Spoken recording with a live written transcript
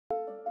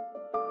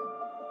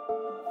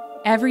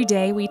Every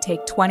day we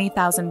take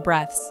 20,000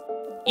 breaths.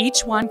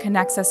 Each one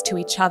connects us to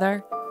each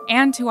other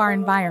and to our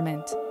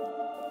environment.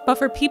 But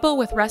for people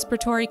with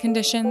respiratory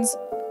conditions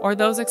or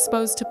those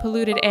exposed to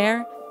polluted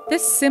air,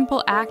 this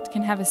simple act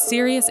can have a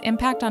serious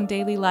impact on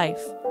daily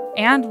life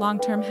and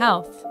long-term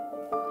health.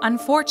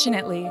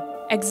 Unfortunately,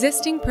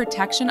 existing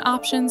protection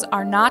options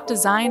are not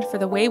designed for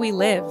the way we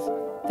live.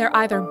 They're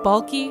either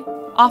bulky,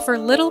 offer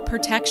little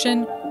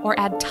protection, or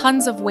add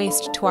tons of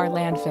waste to our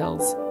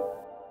landfills.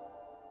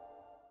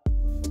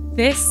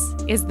 This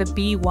is the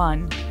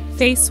B1,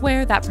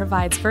 Facewear that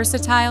provides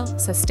versatile,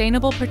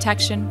 sustainable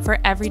protection for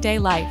everyday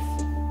life.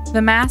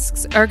 The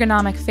mask's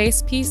ergonomic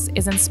facepiece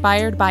is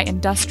inspired by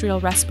industrial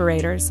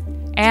respirators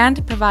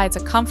and provides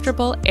a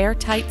comfortable,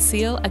 airtight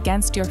seal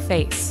against your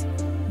face.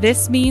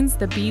 This means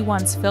the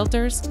B1's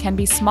filters can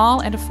be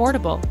small and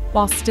affordable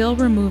while still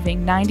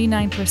removing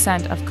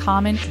 99% of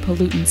common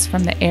pollutants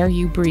from the air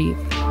you breathe.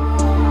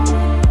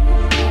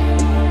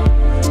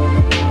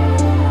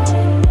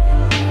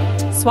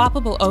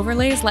 Swappable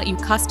overlays let you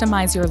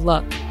customize your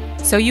look,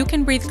 so you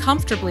can breathe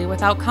comfortably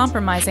without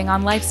compromising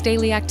on life's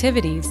daily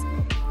activities.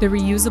 The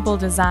reusable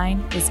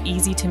design is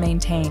easy to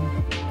maintain,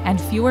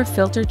 and fewer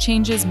filter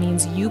changes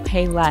means you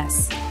pay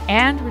less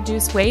and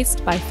reduce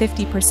waste by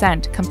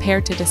 50%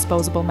 compared to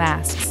disposable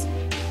masks.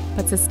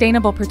 But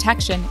sustainable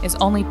protection is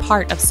only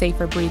part of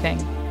safer breathing.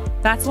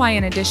 That's why,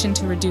 in addition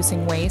to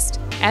reducing waste,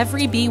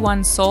 every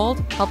B1 sold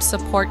helps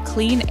support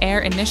clean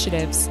air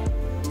initiatives.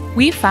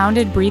 We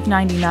founded Breathe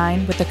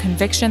 99 with the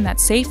conviction that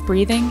safe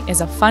breathing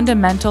is a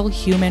fundamental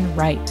human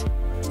right.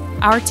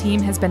 Our team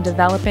has been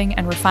developing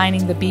and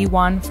refining the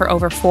B1 for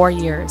over 4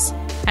 years,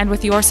 and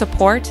with your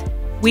support,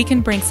 we can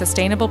bring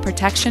sustainable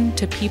protection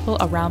to people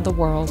around the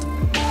world.